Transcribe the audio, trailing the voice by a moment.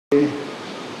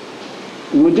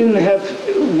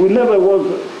we never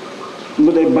worked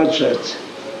with a budget.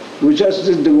 We just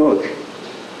did the work.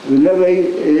 We never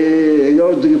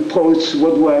wrote the reports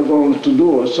what we are going to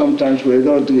do, or sometimes we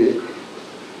wrote the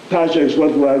projects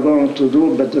what we are going to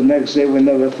do, but the next day we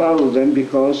never followed them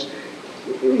because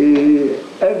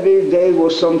every day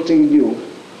was something new.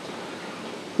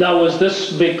 Now, was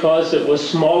this because it was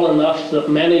small enough that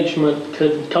management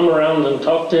could come around and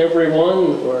talk to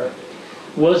everyone, or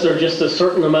was there just a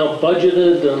certain amount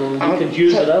budgeted and you could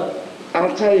use it up?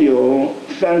 I'll tell you,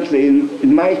 frankly,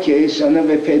 in my case, I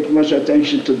never paid much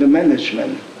attention to the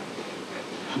management.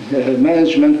 The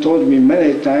management told me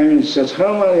many times, he says,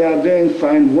 Hermann, you are doing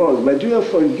fine work, but you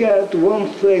forget one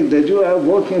thing, that you are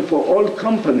working for all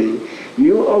company.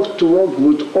 You ought to work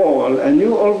with all, and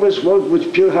you always work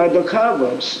with pure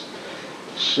hydrocarbons.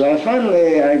 So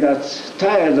finally, I got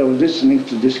tired of listening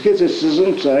to this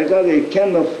criticism, so I got a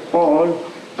can of oil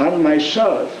on my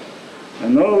shelf.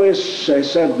 And always I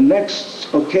said, next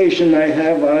occasion I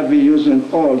have, I'll be using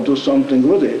oil, do something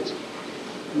with it.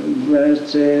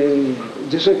 But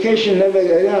this occasion never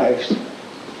arrived.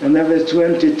 And after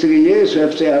 23 years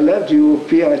after I left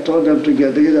UOP, I told them to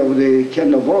get rid of the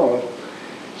can of oil.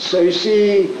 So you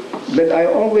see, but I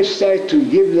always try to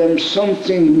give them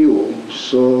something new.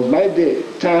 So by the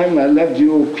time I left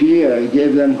UOP, I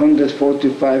gave them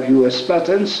 145 US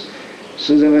patents.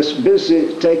 So they was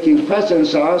busy taking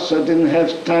patents out, so I didn't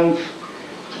have time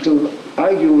to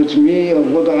argue with me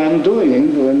of what I'm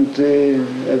doing. And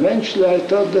eventually I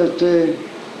thought that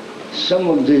some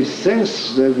of the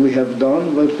things that we have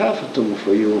done were profitable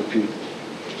for UOP.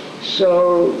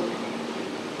 So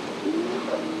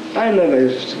I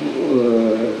never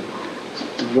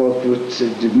worked with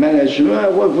the management. I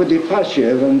worked with the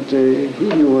Pachev, and he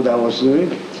knew what I was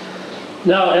doing.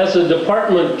 Now, as a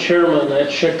department chairman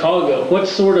at Chicago, what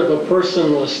sort of a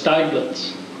person was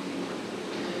Stieglitz?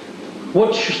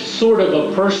 What sort of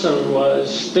a person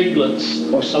was Stieglitz?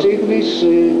 Well, Stieglitz,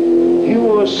 he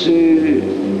was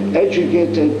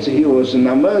educated, he was an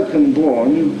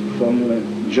American-born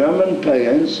from German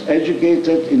parents,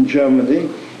 educated in Germany,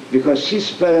 because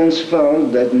his parents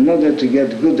felt that in order to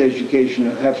get good education,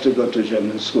 you have to go to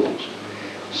German schools.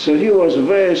 So he was a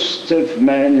very stiff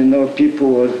man, you know,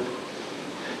 people were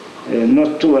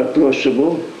not too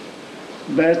approachable,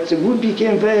 but we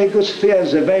became very good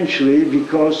friends eventually,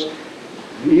 because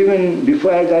even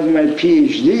before I got my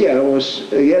PhD, I was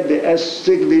ready as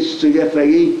Stieglitz to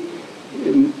referee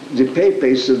the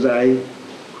papers that I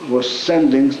was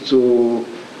sending to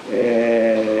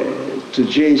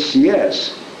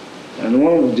JCS. And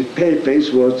one of the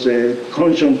papers was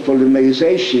conjunct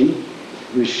polymerization,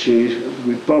 which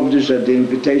we published at the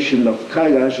invitation of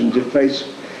Kailash in the first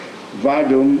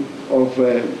volume of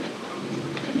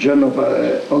Journal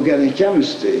of Organic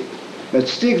Chemistry. But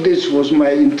Stieglitz was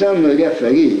my internal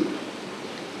referee.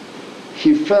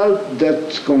 He felt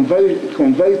that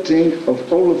converting of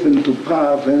olefin to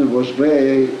paraffin was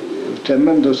very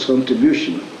tremendous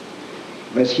contribution.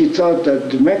 But he thought that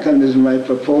the mechanism I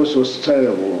proposed was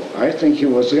terrible. I think he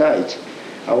was right.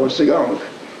 I was wrong.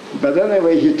 But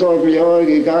anyway, he told me, oh,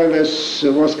 regardless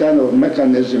of what kind of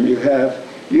mechanism you have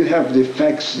the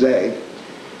facts there.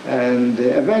 And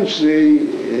eventually,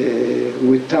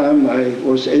 with time, I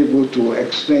was able to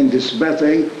explain this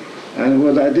better. And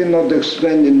what I did not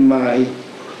explain in my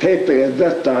paper at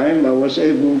that time, I was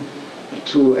able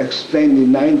to explain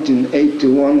in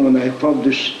 1981 when I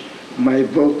published my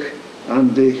book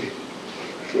on the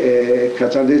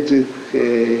catalytic,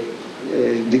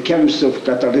 the chemistry of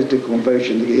catalytic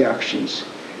conversion reactions.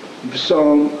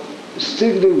 So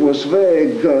Stieglitz was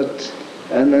very good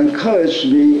and encouraged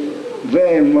me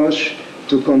very much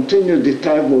to continue the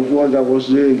type of work I was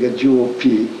doing at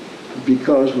UOP,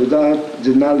 because without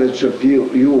the knowledge of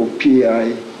UOP,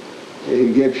 I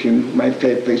gave him my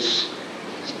papers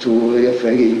to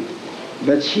referee.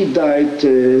 But he died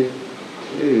at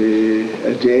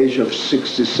the age of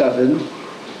 67,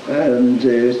 and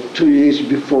 2 years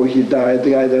before he died,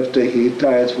 right after he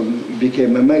retired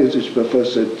became emeritus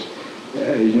professor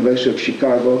at University of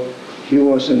Chicago, he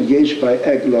was engaged by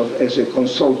Egloff as a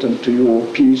consultant to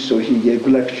UOP, so he gave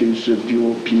lectures at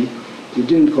UOP. He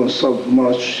didn't consult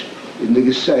much in the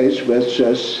research, but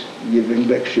just giving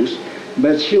lectures.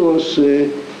 But he was a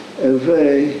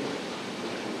very,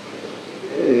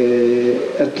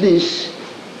 at least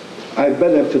I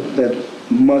benefited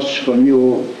much from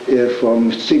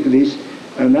from Stieglitz,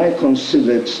 and I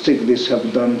considered Stieglitz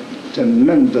have done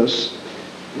tremendous,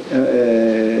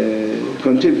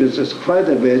 contributed quite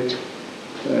a bit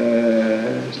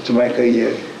to my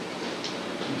career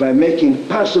by making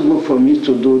possible for me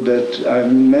to do that. I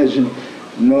imagine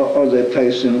no other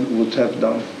person would have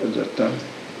done at that time.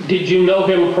 Did you know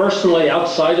him personally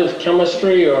outside of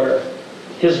chemistry, or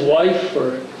his wife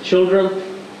or children?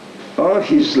 Oh,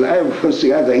 his life was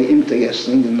rather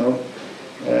interesting, you know.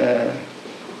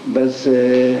 But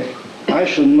I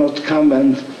should not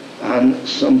comment on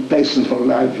some personal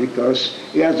life because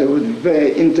it would be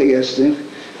very interesting,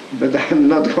 but I'm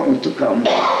not going to comment.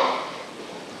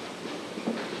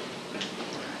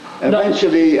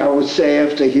 Eventually, I would say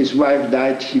after his wife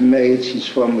died, he married his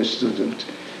former student.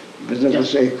 But there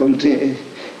was a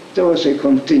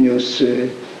continuous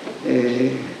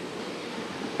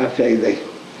affair there,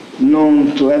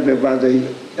 known to everybody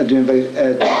at the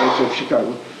University of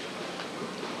Chicago.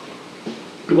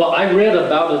 Well, I read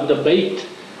about a debate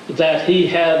that he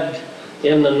had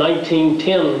in the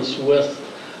 1910s with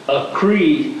a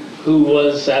Cree who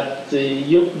was at the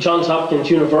Johns Hopkins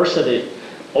University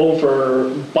over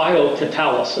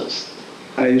biocatalysis.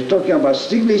 Are you talking about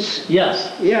Stiglitz?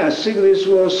 Yes. Yeah, Stiglitz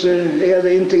was he had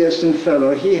an interesting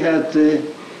fellow. He had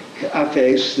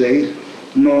affairs there,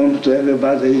 known to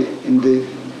everybody in the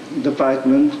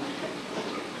department.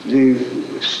 The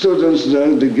students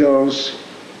there, the girls,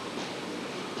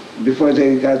 before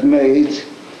they got married,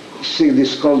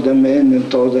 Stiglitz called them in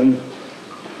and told them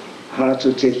how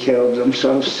to take care of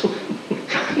themselves.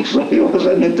 So he was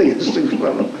an interesting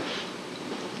fellow.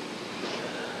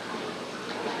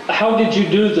 How did you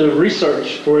do the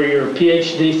research for your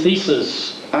PhD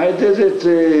thesis? I did it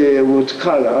with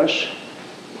Kalash,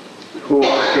 who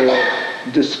was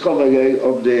the discoverer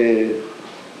of the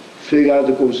free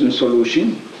radicals in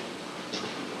solution.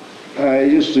 I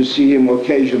used to see him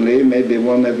occasionally, maybe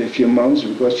one every few months,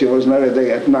 because he was never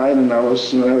there at night and I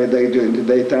was never there during the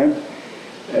daytime.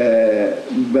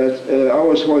 But I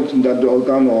was working on the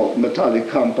organometallic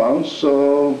compounds,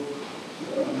 so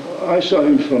I saw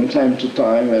him from time to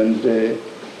time, and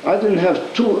I didn't have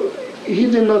he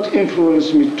did not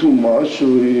influence me too much.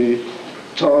 We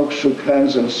talked, shook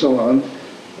hands, and so on.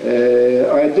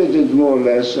 I did it more or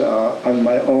less on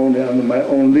my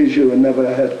own leisure whenever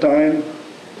I had time.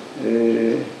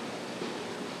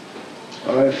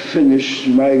 I finished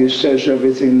my research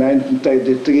everything in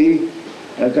 1933.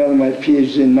 I got my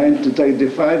PhD in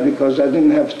 1935 because I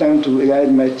didn't have time to write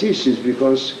my thesis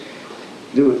because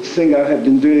the thing I had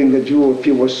been doing at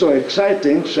UOP was so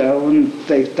exciting, so I wouldn't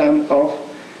take time off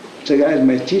to write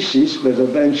my thesis, but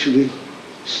eventually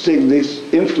Stiglitz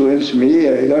influenced me,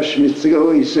 rushed me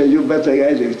through. He said, you better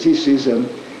write your thesis and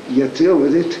get through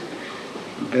with it.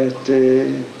 But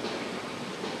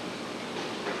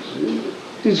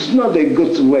it's not a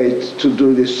good way to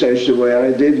do research the way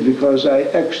I did, because I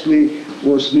actually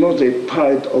was not a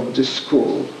part of the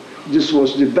school. This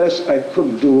was the best I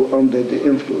could do under the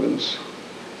influence.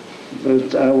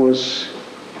 But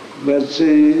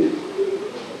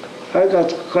I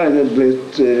got quite a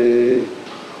bit,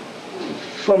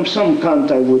 from some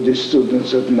contact with the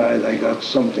students at night, I got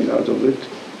something out of it.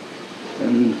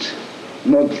 And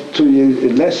not 2 years,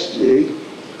 last year,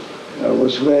 I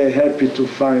was very happy to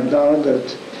find out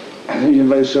that the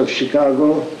University of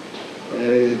Chicago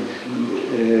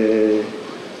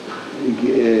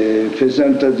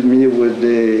presented me with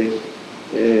the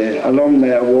alumni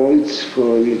awards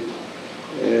for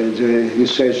the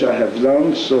research I have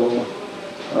done, so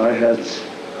I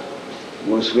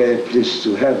was very pleased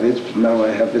to have it. Now I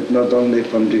have it not only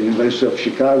from the University of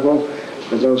Chicago,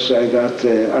 but also I got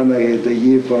honorary the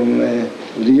year from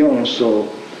Lyon, so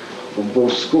from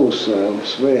both schools, so I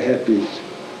was very happy.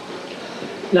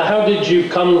 Now, how did you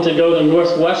come to go to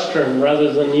Northwestern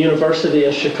rather than the University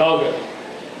of Chicago?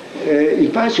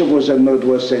 Ipatchev was at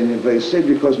Northwestern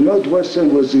University because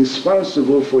Northwestern was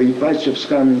responsible for Ipatchev's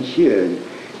coming here.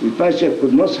 Ipatchev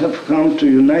could not have come to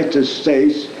the United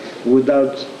States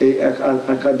without an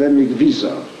academic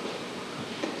visa.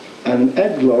 And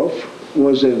Egloff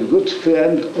was a good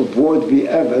friend of Ward V.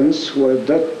 Evans,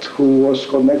 who was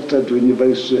connected to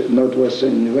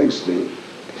Northwestern University.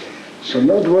 So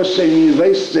Northwestern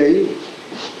University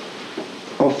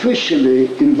officially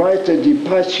invited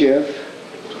Ipatchev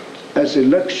as a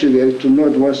lecturer to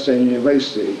Northwestern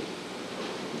University.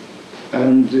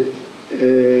 And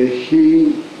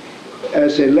he,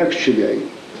 as a lecturer,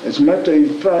 as a matter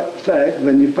of fact,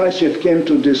 when Ipatchev came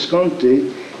to this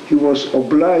country, he was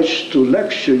obliged to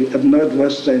lecture at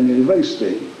Northwestern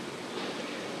University.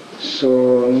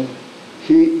 So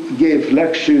he gave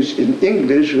lectures in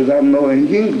English without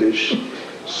knowing English.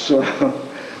 So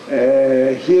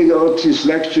he wrote his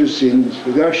lectures in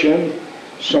Russian.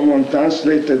 Someone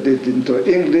translated it into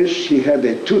English. He had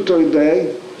a tutor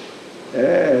there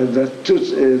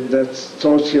that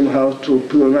taught him how to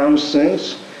pronounce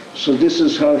things. So this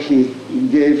is how he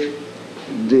gave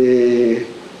the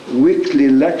weekly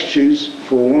lectures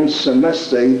for one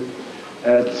semester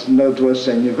at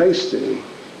Northwestern University.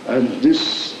 And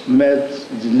this met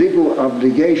the legal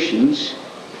obligations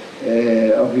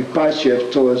of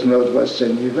Ipachev towards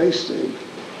Northwestern University.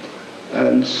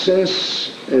 And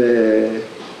since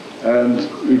and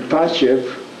Ipachev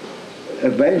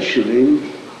eventually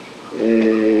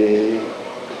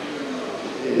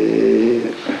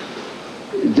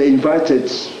they invited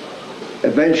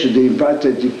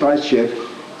Ipachev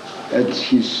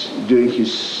during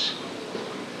his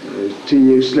 2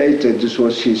 years later, this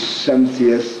was his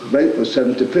 70th or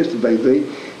 75th birthday,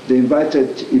 they invited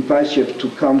Ipachev to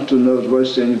come to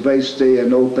Northwestern University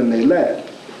and open a lab.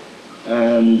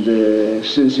 And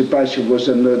since Ipachev was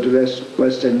at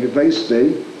Northwestern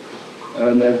University,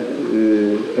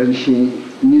 and he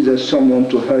needed someone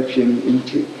to help him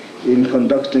in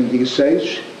conducting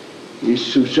research, he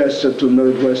suggested to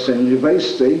Northwestern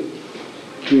University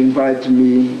to invite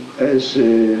me as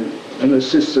an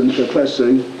assistant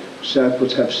professor so I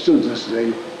could have students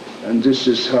there. And this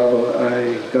is how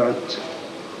I got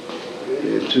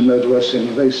to Northwestern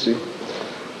University.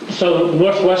 So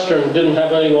Northwestern didn't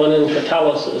have anyone in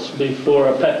Catalysis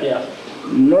before Petya?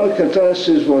 No,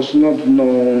 Catalysis was not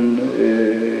known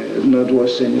at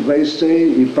Northwestern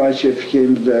University. Ipachev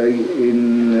came there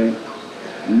in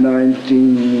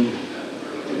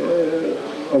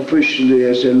officially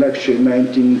as a lecturer in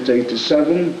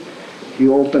 1937. He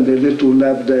opened a little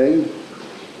lab there.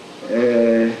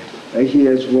 He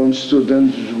has one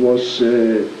student who was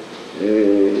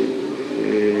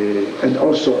and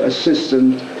also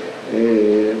assistant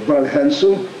Val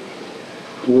Hensel,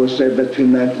 who was there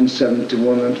between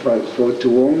 1971 and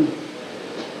 1941,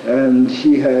 and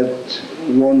he had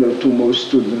one or two more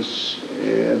students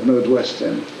at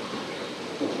Northwestern.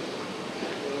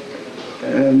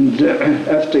 And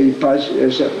after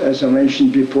Ipachev, as I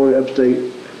mentioned before, after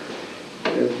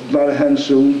Val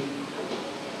Hensel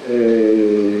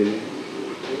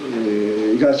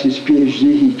got his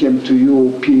PhD, he came to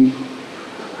UOP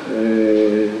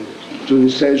to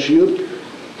research youth,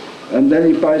 and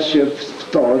then Ipachev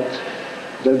thought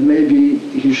that maybe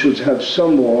he should have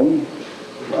someone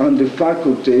on the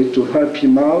faculty to help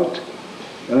him out,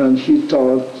 and he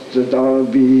thought that I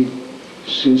would be,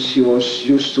 since he was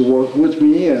used to work with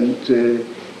me, and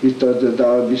he thought that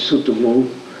I would be suitable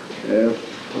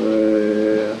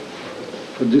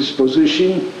for this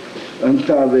position, and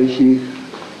probably he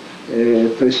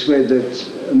persuaded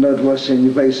Northwestern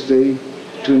University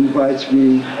to invite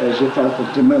me as a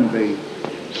faculty member.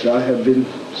 So I have been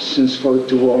since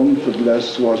 41 for the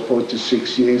last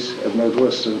 46 years at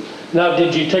Northwestern. Now,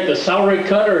 did you take a salary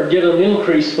cut or get an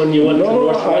increase when you went to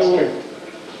Northwestern?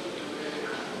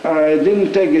 I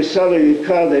didn't take a salary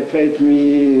cut. They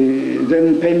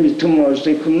didn't pay me too much.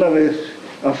 They could never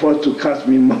afford to cut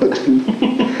me more than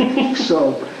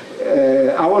so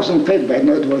I wasn't paid by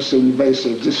Northwestern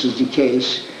University, if this is the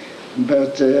case.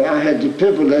 But I had the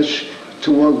privilege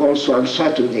to work also on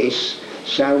Saturdays.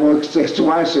 So I worked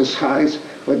twice as hard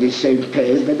for the same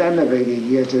pay, but I never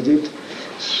regretted it.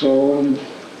 So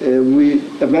we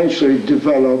eventually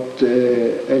developed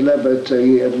a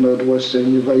laboratory at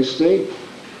Northwestern University.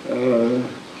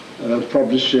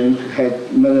 Publishing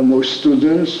had many more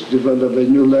students, developed a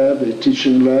new lab, a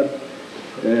teaching lab.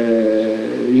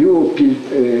 UOP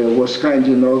was kind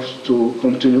enough to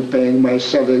continue paying my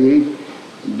salary,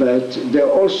 but they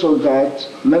also got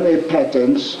many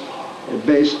patents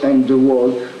based on the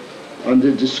work and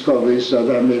the discoveries that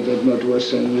I made at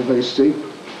Northwestern University.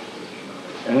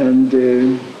 And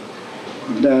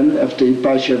then after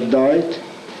Ipachev died,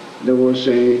 there was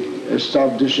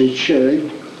established a chair,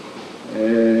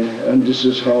 and this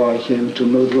is how I came to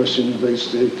Northwestern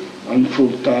University on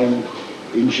full-time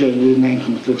in January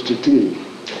 1953.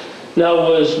 Now,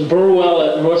 was Burwell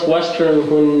at Northwestern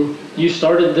when you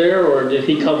started there, or did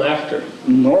he come after?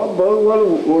 No,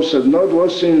 Burwell was at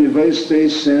Northwestern University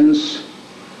since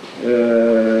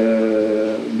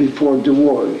before the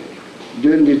war.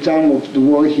 During the time of the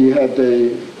war, he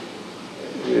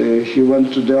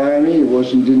went to the army, he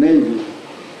was in the Navy.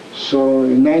 So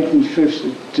in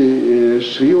 1950,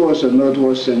 he was at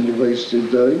Northwestern University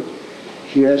there.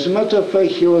 As a matter of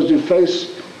fact, he was the first,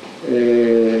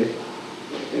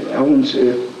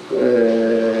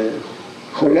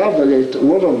 collaborator,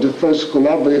 one of the first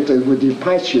collaborators with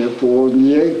Ipachev for 1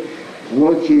 year,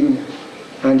 working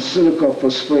on silica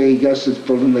phosphoric acid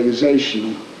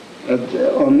polymerization.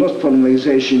 Or not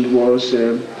polymerization, it was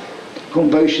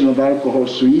conversion of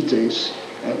alcohols to ethers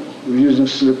using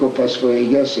silica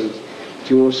phosphoric acid.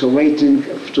 He was waiting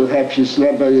to have his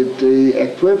laboratory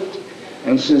equipped,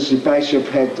 and since Ipachev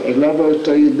had a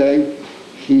laboratory there,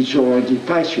 he joined the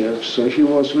Patriot, so he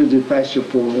was with the Patriot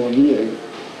for 1 year.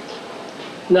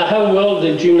 Now, how well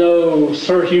did you know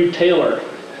Sir Hugh Taylor?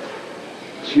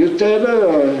 Hugh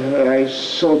Taylor, I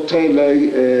saw Taylor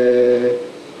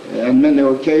on many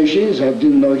occasions. I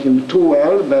didn't know him too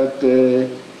well, but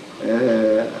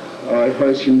I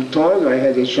heard him talk. I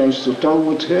had a chance to talk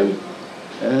with him,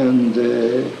 and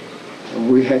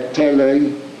we had Taylor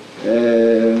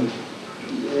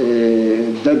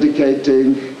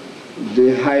dedicating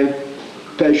the high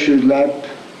pressure lab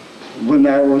when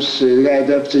I was right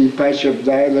after Patriot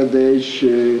died at the age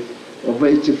of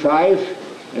 85,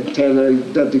 and Taylor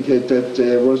dedicated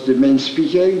was the main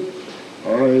speaker.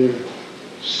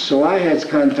 So I had some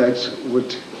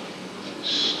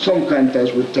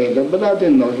contacts with Taylor, but I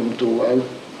didn't know him too well.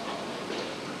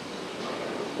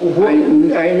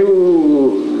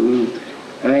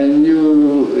 I knew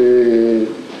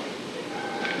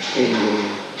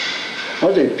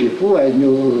other people. I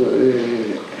knew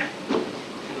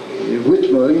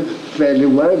Whitmer fairly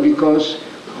well because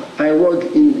I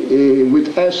worked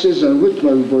with acids, and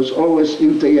Whitmer was always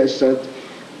interested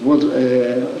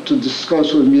to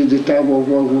discuss with me the type of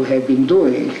work we had been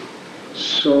doing.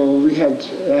 So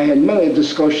I had many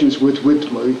discussions with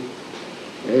Whitmer,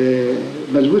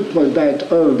 but Whitmer died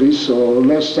early, so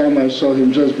last time I saw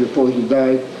him just before he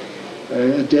died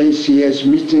at the ACS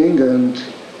meeting, and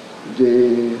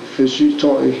the physician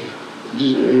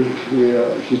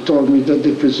he told me that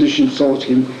the physician told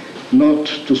him not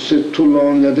to sit too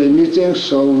long at the meeting,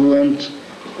 so we went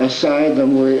aside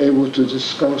and we were able to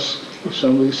discuss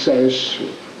some research.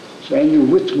 So I knew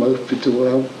Whitmer pretty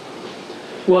well.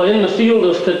 Well, in the field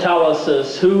of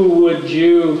catalysis, who would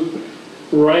you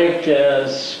rank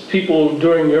as people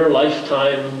during your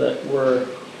lifetime that were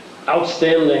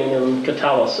outstanding in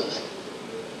catalysis?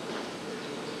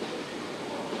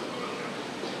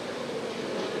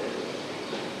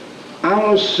 I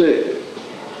was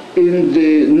in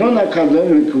the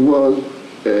non-academic world,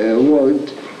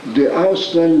 the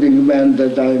outstanding man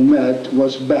that I met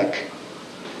was Beck.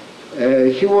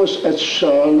 He was at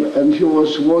Shell, and he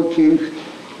was working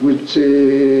with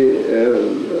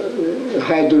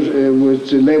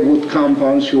labeled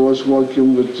compounds. He was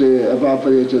working with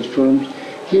evaporated films.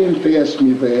 He impressed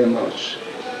me very much.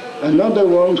 Another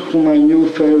one whom I knew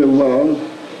fairly well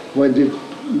were the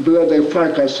brother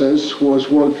Farkases, who was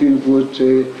working with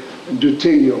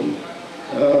deuterium.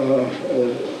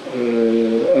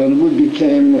 And we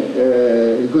became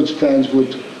good friends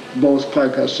with both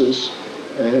Farkases.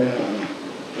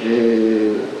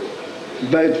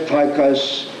 Burt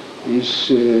Davis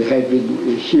had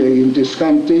been here in this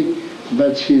country,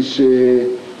 but his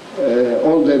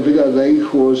older brother,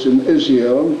 who was in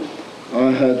Israel,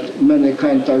 I had many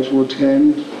contacts with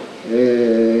him,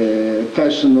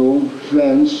 personal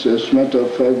friends. As a matter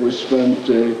of fact, we spent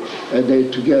a day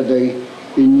together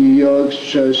in New York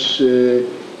just a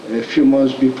few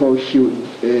months before he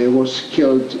was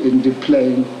killed in the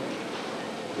plane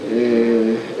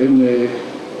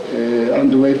on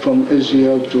the way from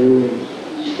Israel to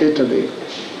Italy.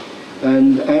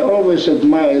 And I always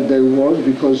admired their work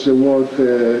because they work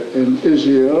in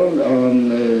Israel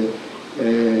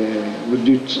with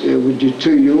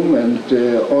deuterium and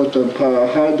auto-power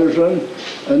hydrogen,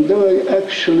 and they were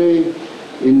actually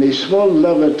in a small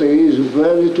laboratories,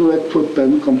 very little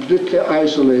equipment, completely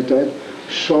isolated,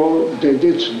 so they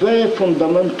did very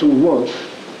fundamental work.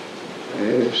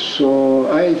 So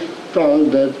I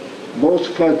felt that both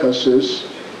Farkases,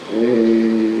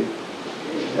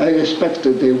 I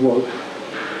respected their work,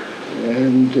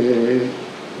 and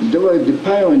they were the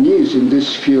pioneers in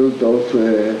this field of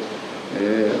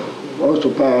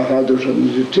auto-power hydrogen and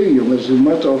deuterium. As a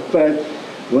matter of fact,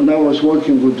 when I was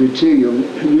working with deuterium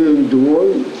during the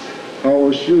war, I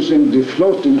was using the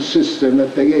floating system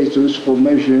apparatus for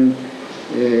measuring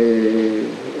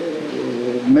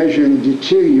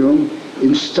deuterium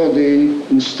in studying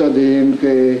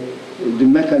the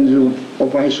mechanism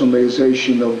of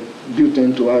isomerization of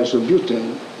butane to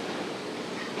isobutane.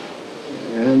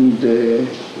 And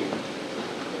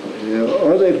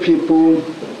other people,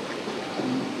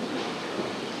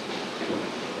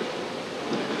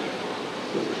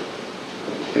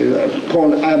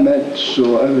 Paul Ahmed,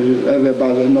 so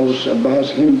everybody knows about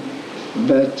him,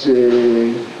 but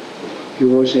he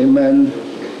was a man,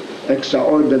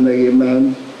 extraordinary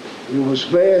man. He was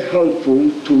very helpful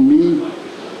to me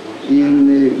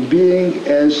in being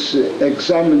as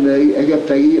examiner, a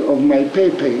referee of my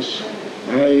papers.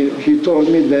 He told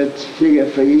me that he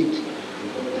refereed.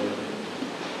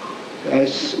 I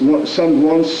sent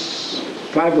once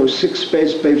 5 or 6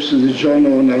 papers to the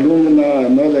journal on alumina,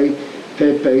 another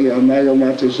paper on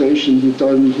aromatization. He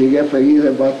told me he read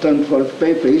about 10, 12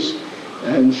 papers,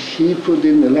 and he put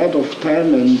in a lot of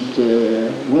time and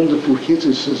wonderful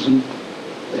criticism.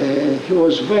 He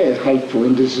was very helpful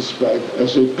in this respect.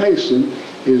 As a person,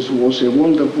 he was a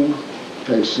wonderful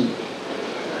person.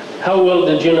 How well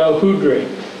did you know Houdry?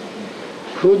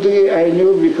 Houdry I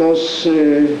knew because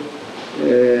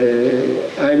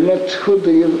I met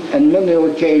Houdry on many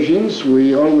occasions.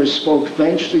 We always spoke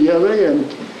French together, and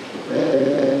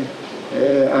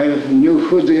I knew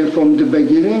Houdry from the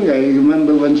beginning. I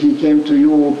remember when he came to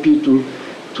Europe to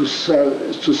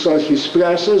sell his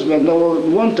presses, but no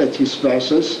one wanted his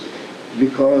presses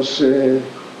because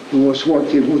he was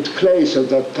working with clays at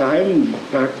that time.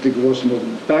 It was not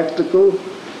practical.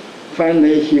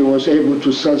 Finally, he was able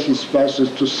to sell his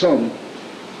presses to some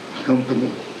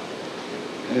company.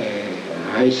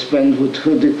 I spent with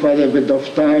Houdry quite a bit of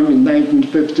time in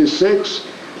 1956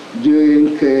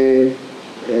 during the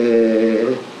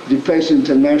first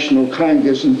International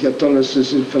Congress in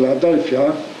Catalysis in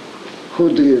Philadelphia.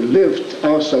 Houdry lived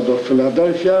outside of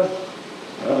Philadelphia.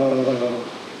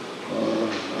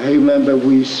 I remember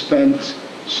we spent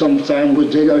some time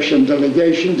with the Russian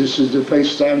delegation. This is the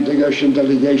first time the Russian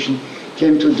delegation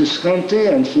came to this country,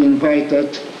 and he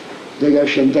invited the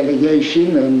Russian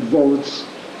delegation and both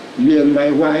me and my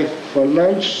wife for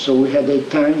lunch, so we had a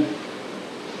time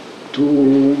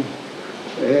to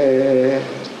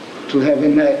have a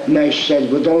nice chat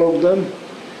with all of them.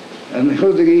 And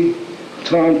Houdry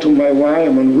turned to my wife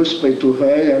and whispered to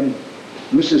her, and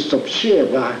Mrs.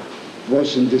 Topcheva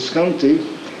was in this country,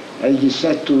 and he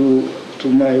said to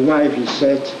my wife, he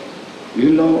said, you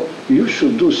know, you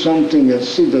should do something and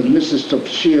see that Mrs.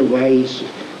 Topcheva is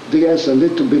dressed a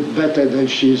little bit better than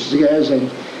she is dressed, and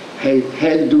her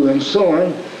hairdo and so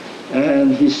on.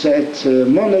 And he said,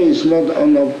 money is not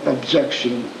an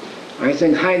objection. I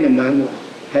think Heinemann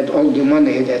had all the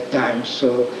money at that time,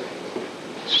 so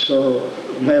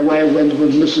my wife went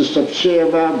with Mrs.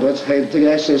 Topcheva, but her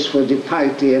dresses for the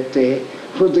party at the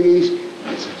Houdry's,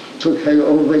 took her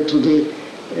over to the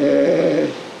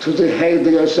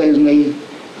hairdresser,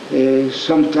 and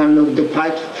some kind of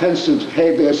fancy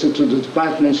hairdresser to the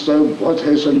department store, bought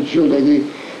her some jewelry,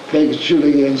 fake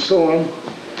jewelry and so on.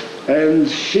 And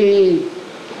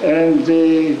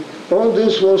all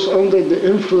this was under the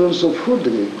influence of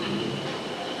Houdry.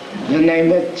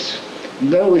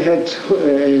 Then we had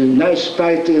a nice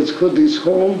party at Houdry's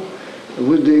home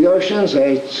with the Russians.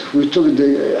 I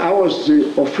was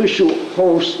the official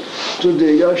host to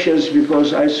the Russians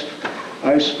because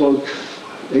I spoke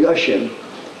Russian.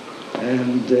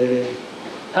 And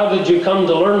how did you come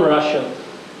to learn Russian?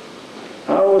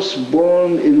 I was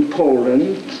born in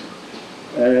Poland,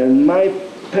 and my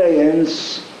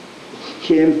parents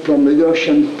came from the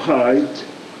Russian part,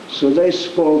 so they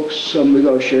spoke some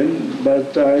Russian,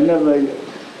 but I never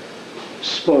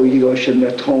spoke Russian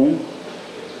at home.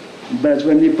 But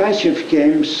when the Pashev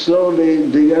came, slowly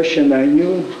the Russian I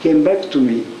knew came back to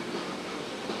me.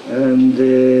 And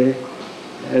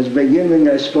at the beginning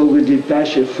I spoke with the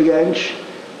Pashev French,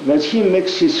 but he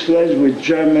mixed his French with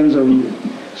German,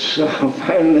 so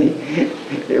finally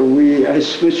I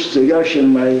switched to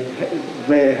Russian,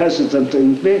 very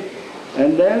hesitantly,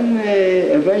 and then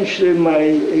eventually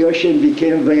my Russian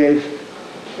became very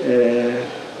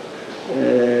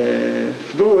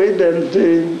fluid, and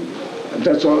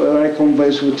that's all. I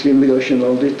converse with him in Russian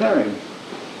all the time.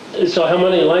 So how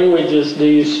many languages do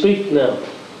you speak now?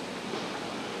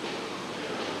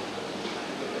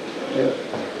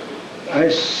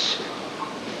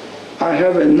 I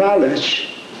have a knowledge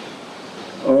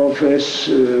of his,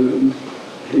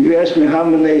 you ask me how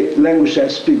many languages I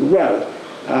speak well.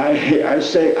 I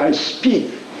say I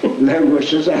speak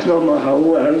languages, I don't know how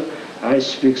well. I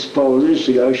speak Polish,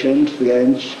 Russian,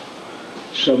 French,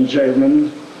 some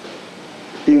German,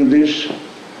 English,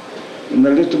 and a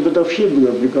little bit of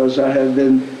Hebrew, because I have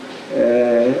been,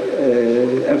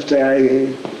 after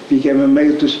I became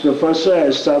emeritus professor, I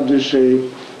established a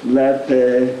lab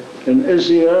in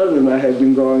Israel, and I have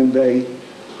been going there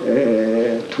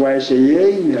twice a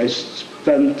year. I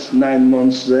spent 9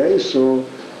 months there, so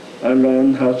I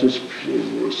learned how to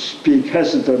speak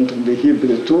hesitantly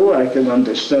Hebrew too. I can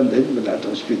understand it, but I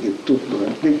don't speak it too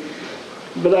fluently.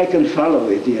 But I can follow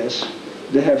it, yes.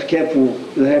 They have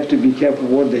to be careful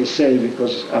what they say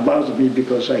about me,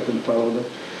 because I can follow them.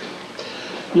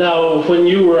 Now, when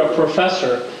you were a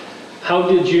professor, how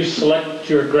did you select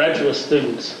your graduate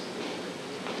students?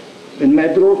 In my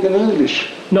broken English.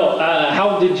 No,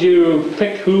 how did you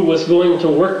pick who was going to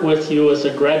work with you as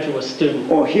a graduate student?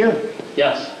 Oh, here?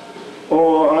 Yes.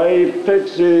 Oh, I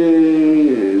picked,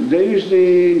 they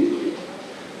usually,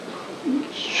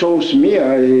 chose me.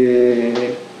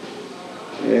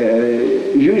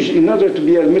 Usually, in order to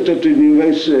be admitted to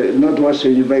university,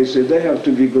 Northwestern University, they have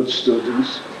to be good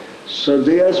students. So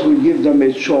they asked me to give them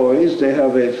a choice. They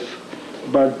have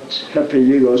about half a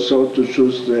year or so to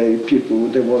choose the people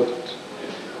they want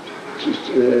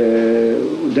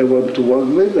to work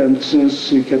with. And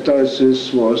since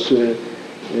Catalysis was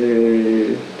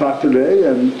popular,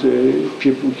 and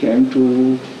people came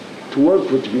to work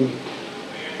with me.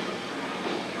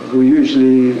 I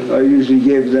usually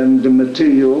gave them the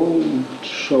material,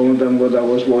 showing them what I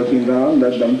was working on,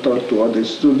 let them talk to other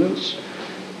students,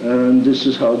 and this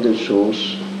is how they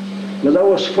chose. But I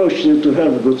was fortunate to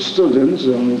have good students,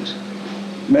 and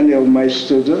many of my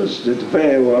students did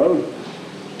very well.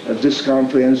 At this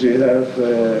conference we have,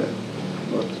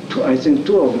 I think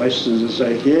 2 of my students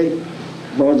are here,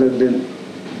 both of them,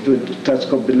 Ted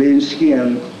Kobylinski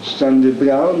and Stanley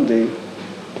Brown. They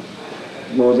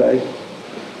both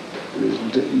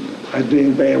are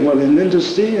doing very well in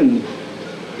industry, and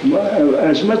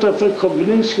as a matter of fact,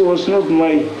 Kobylinski was not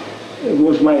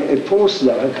a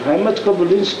postdoc. I met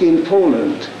Kobylinski in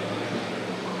Poland,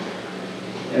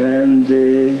 and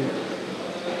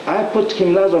I put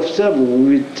him out of trouble.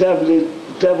 We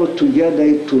traveled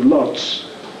together to Lodz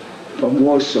from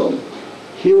Warsaw.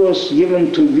 He was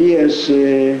given to me as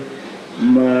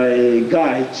my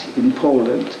guide in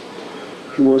Poland.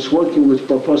 He was working with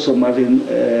Professor Malinowski,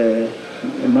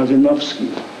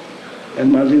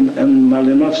 and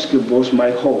Malinowski was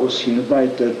my host. He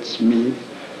invited me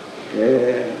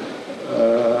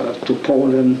to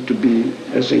Poland to be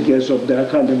as a guest of the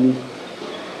academy.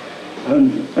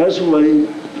 And as we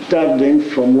traveling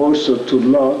from Warsaw to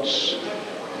Lodz,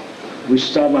 we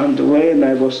stopped on the way, and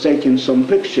I was taking some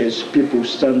pictures, people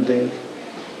standing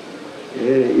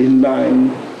in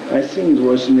line. I think it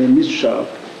was in a meat shop.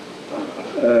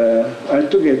 I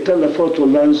took a telephoto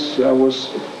lens. I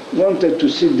wanted to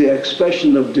see the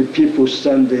expression of the people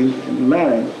standing in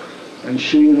line. And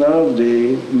sure enough,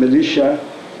 the militia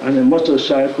and a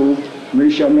motorcycle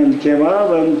militiaman came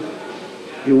out, and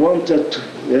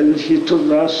he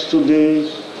took us to the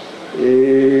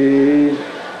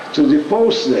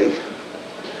post there.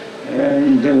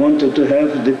 And they wanted to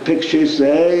have the pictures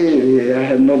there. I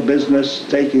had no business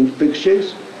taking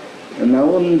pictures, and I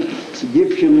wouldn't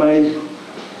give you my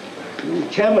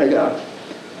camera.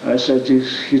 I said,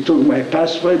 he took my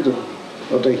passport,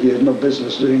 although he had no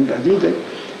business doing that either.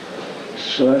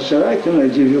 So I said, I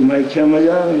cannot give you my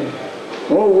camera.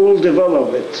 Oh, we'll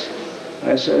develop it.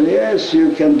 I said, yes,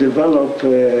 you can develop,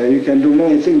 you can do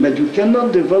many things, but you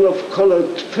cannot develop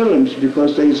colored films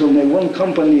because there is only one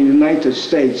company in the United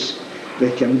States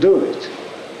that can do it.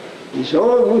 He said,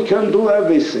 oh, we can do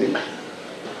everything.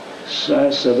 So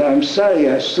I said, I'm sorry,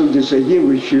 I still disagree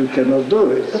with you, cannot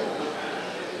do it.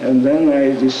 And then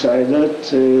I decided,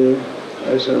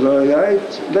 I said, all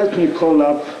right, let me call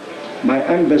up my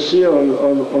embassy or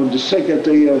the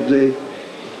secretary of the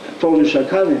Polish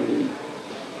Academy.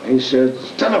 He said,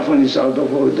 telephone is out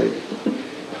of order.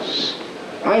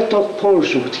 I talked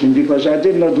Polish with him because I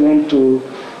did not want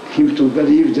him to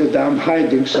believe that I'm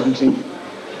hiding something.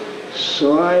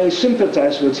 So I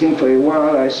sympathized with him for a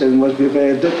while. I said, it must be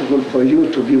very difficult for you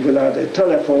to be without a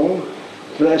telephone.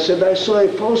 But I said, I saw a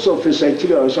post office at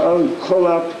yours. I'll call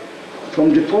up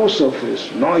from the post office.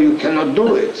 No, you cannot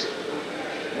do it.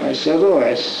 I said, oh,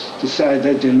 I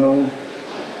decided,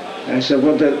 I said,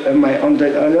 what, am I under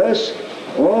arrest?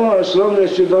 Oh, as long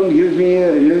as you don't give me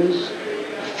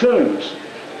films.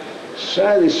 So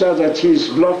I decided that he's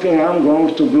bluffing, I'm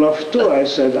going to bluff too. I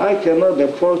said, I cannot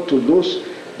afford to lose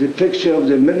the picture of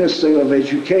the Minister of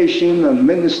Education and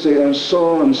Minister and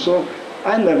so on and so on.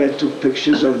 I never took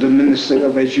pictures of the Minister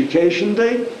of Education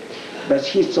there, but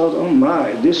he thought, oh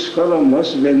my, this fellow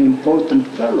must be an important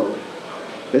fellow.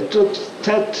 They took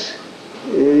Ted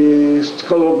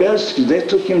Koloberski, they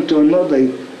took him to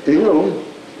another room,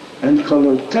 and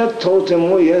Ted told him,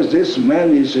 oh yes, this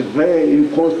man is a very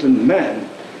important man.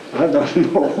 I don't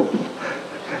know.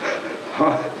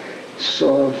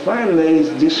 So finally,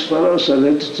 this fellow, a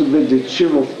little bit, the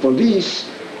chief of police,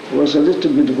 was a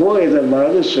little bit worried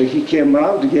about it, so he came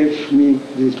out, gave me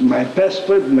my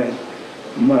passport, my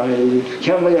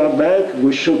camera back,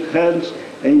 we shook hands,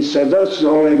 and he said, that's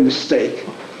all a mistake.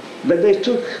 But they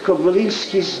took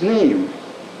Kobylinski's name.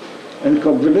 And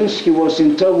Kobylinski was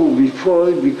in trouble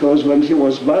before because when he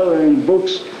was borrowing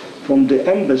books from the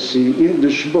embassy,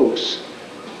 English books,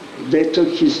 they took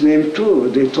his name too.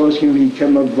 They told him he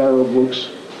cannot borrow books.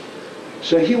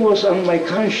 So he was on my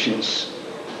conscience.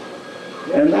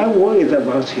 And I worried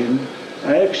about him.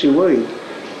 I actually worried.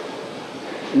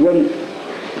 When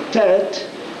Ted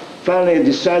finally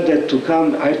decided to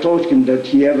come. I told him that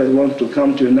he ever want to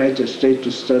come to United States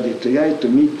to study. He wrote to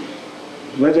me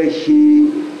whether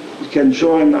he can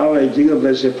join our idea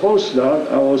as a postdoc.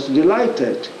 I was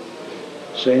delighted.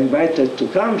 So I invited to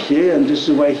come here, and this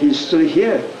is why he's still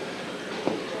here.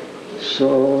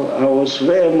 So I was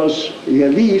very much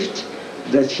relieved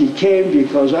that he came,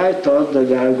 because I thought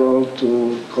that I was going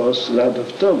to cause a lot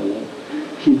of trouble.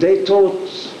 They told,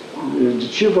 the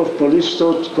chief of police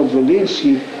told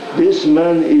Kowaliński, this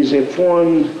man is a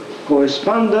foreign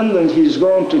correspondent and he's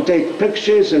going to take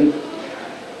pictures and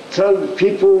tell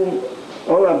people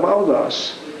all about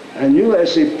us. And you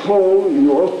as a Pole,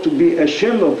 you ought to be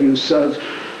ashamed of yourself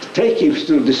taking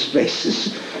through these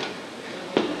places.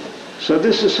 So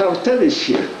this is how Ted is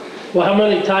here. Well, how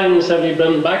many times have you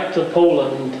been back to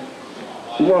Poland?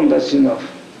 One, that's enough.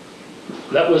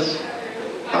 That was...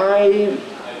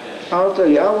 I'll tell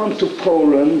you, I went to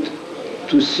Poland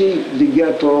to see the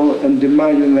ghetto and the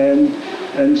monument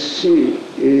and see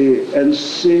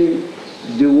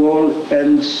the wall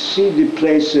and see the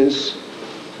places,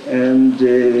 and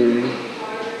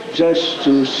just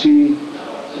to see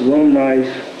one my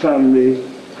family,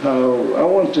 how I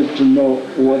wanted to know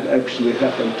what actually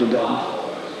happened to them.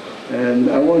 And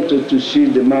I wanted to see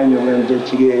the monument that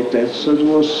he created. So it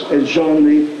was a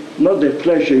journey, not a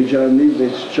pleasure journey,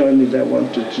 this journey that I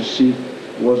wanted to see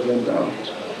what went on.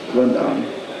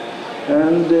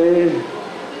 And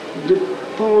the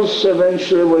Poles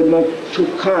eventually were not too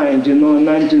kind. You know, in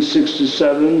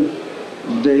 1967,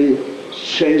 they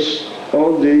chased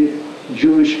all the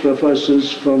Jewish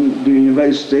professors from the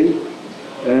university,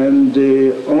 and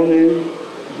only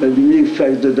the mere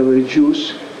fact that they were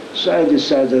Jews. So I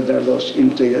decided I lost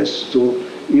interest to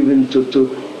even to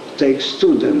take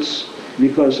students,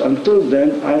 because until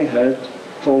then I had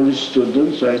Polish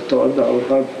students. I thought I would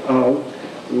help out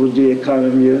with the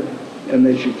economy and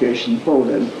education in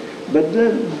Poland. But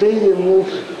then they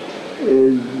removed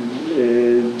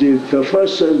the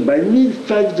professors by mere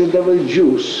fact that they were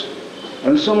Jews.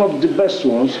 And some of the best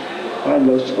ones, I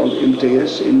lost all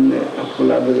interest in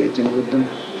collaborating with them.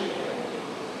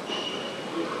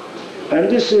 And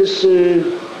this is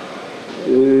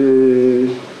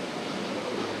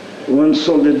when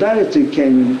Solidarity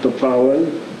came into power.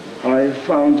 I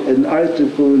found an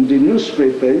article in the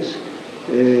newspapers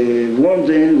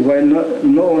wondering why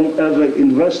no one ever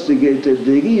investigated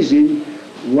the reason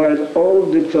why all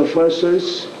the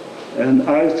professors and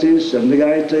artists and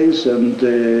writers and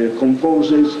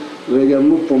composers were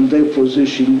removed from their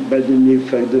position by the mere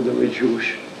fact that they were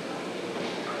Jewish.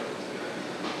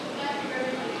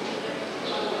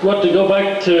 What, to go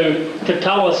back to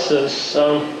Catalysis,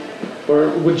 or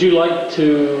would you like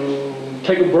to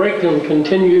take a break and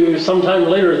continue sometime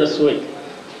later this week?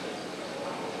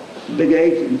 Big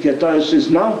ache in Catalysis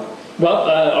now? Well,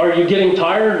 are you getting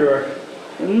tired, or?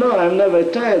 No, I'm never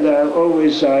tired. I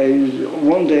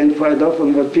wonder and quite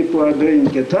often what people are doing in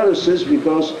Catalysis,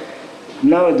 because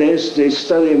nowadays they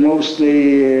study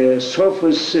mostly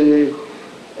surface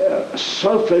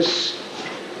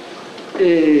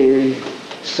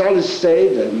solid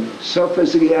state and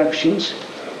surface reactions.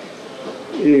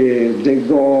 They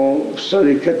go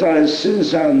study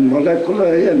catalysis on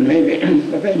molecular and maybe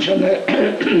eventually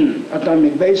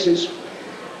atomic basis.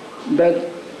 But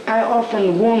I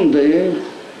often wonder,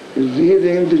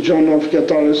 reading the Journal of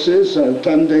Catalysis,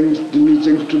 attending the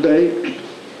meeting today,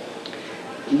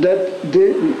 that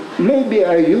they maybe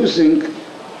are using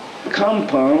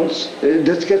compounds,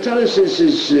 that catalysis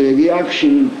is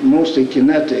reaction mostly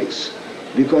kinetics,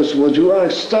 because what you are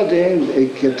studying,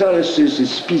 catalysis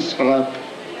speeds up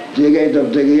the rate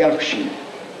of the reaction.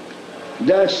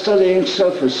 They are studying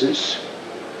surfaces.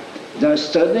 They are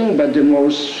studying by the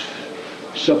most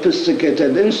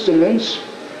sophisticated instruments,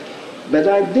 but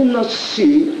I did not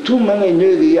see too many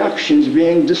new reactions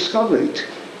being discovered.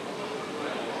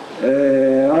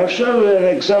 I'll show you an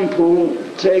example,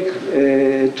 take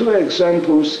 2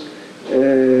 examples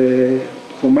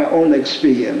from my own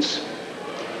experience.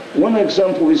 One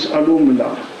example is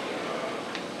alumina.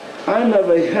 I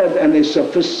never had any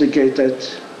sophisticated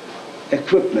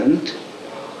equipment,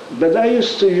 but I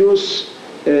used to use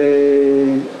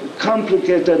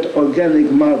complicated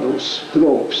organic models,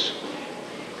 probes.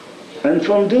 And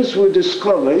from this we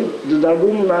discovered that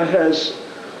alumina has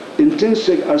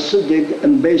intrinsic acidic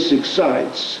and basic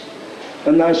sides.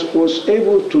 And I was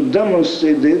able to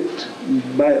demonstrate it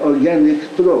by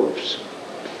organic probes.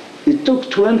 It took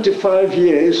 25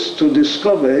 years to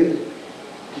discover,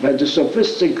 by the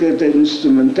sophisticated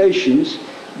instrumentations,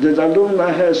 that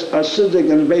alumina has acidic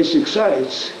and basic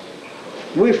sides.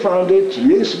 We found it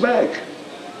years back.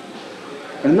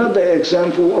 Another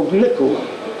example of nickel.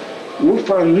 we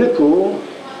found nickel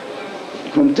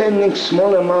containing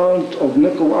small amount of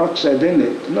nickel oxide in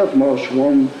it, not much,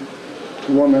 1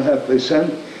 to 1.5%,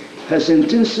 has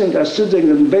intrinsic acidic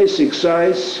and basic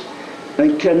size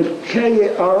and can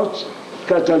carry out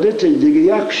catalytic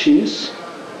reactions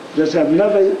that have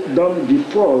never done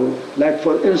before, like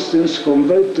for instance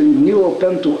converting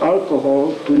neopentyl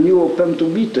alcohol to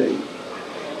neopentobutane.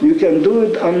 You can do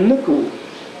it on nickel.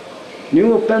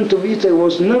 Neopentobutane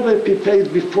was never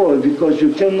prepared before because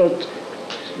you cannot,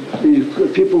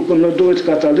 people could not do it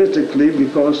catalytically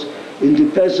because in the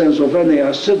presence of any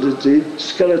acidity,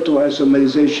 skeletal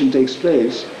isomerization takes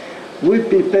place. We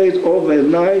prepared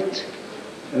overnight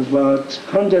about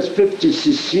 150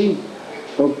 cc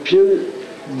of pure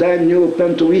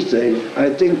dineopentobutane. I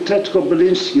think Ted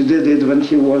Kobylinski did it when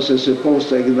he was as a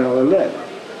postdoc in our lab.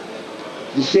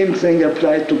 The same thing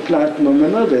applied to platinum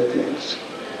and other things.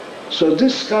 So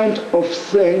this kind of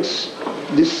things,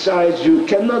 this size, you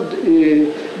cannot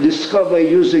discover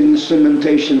using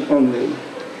instrumentation only.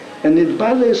 And it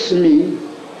bothers me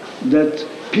that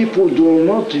people do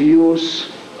not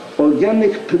use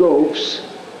organic probes,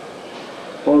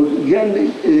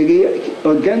 organic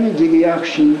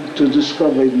reaction to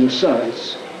discover new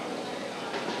sites.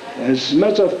 As a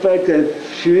matter of fact, a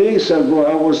few years ago,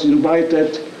 I was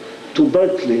invited to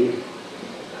Berkeley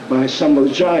by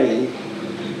Samurjai,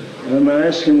 and I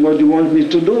asked him, what do you want me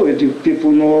to do? If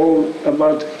people know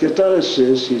about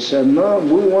catalysis, he said, no,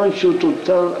 we want you to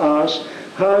tell us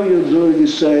how you do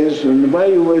research and why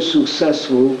you were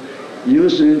successful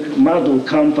using model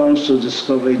compounds to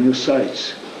discover new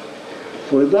sites.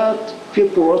 For that,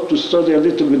 people ought to study a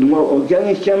little bit more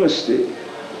organic chemistry.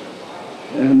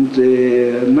 And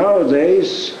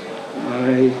nowadays,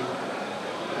 I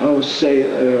would say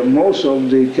most of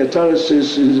the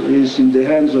catalysis is in the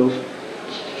hands of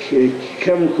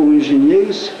chemical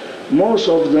engineers. Most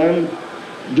of them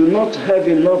do not have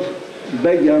enough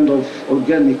background of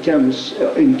organic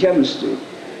in chemistry.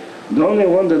 The only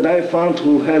one that I found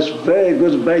who has very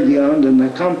good background and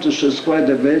accomplishes quite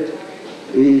a bit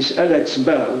is Alex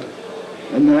Bell.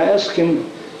 And I asked him,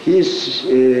 he's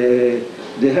the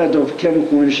head of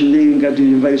chemical engineering at the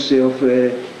University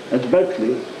at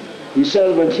Berkeley. He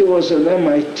said when he was at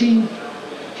MIT,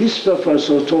 his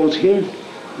professor told him,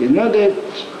 in order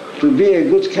to be a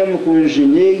good chemical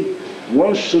engineer,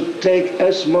 one should take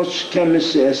as much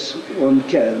chemistry as one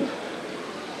can.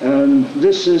 And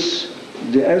this is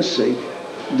the answer.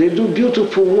 They do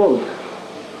beautiful work,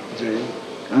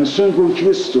 and single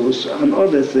crystals and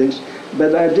other things,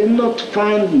 but I did not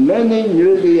find many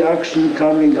new reactions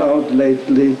coming out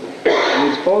lately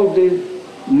with all the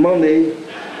money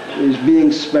is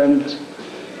being spent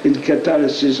in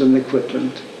catalysis and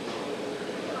equipment.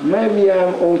 Maybe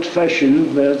I'm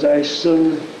old-fashioned, but I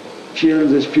still feel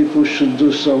that people should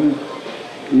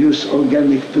use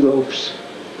organic probes.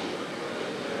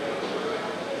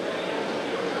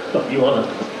 So you want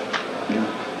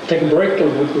to take a break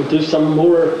and we can do some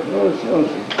more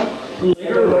Okay. I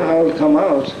later? don't know how it'll come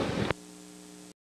out.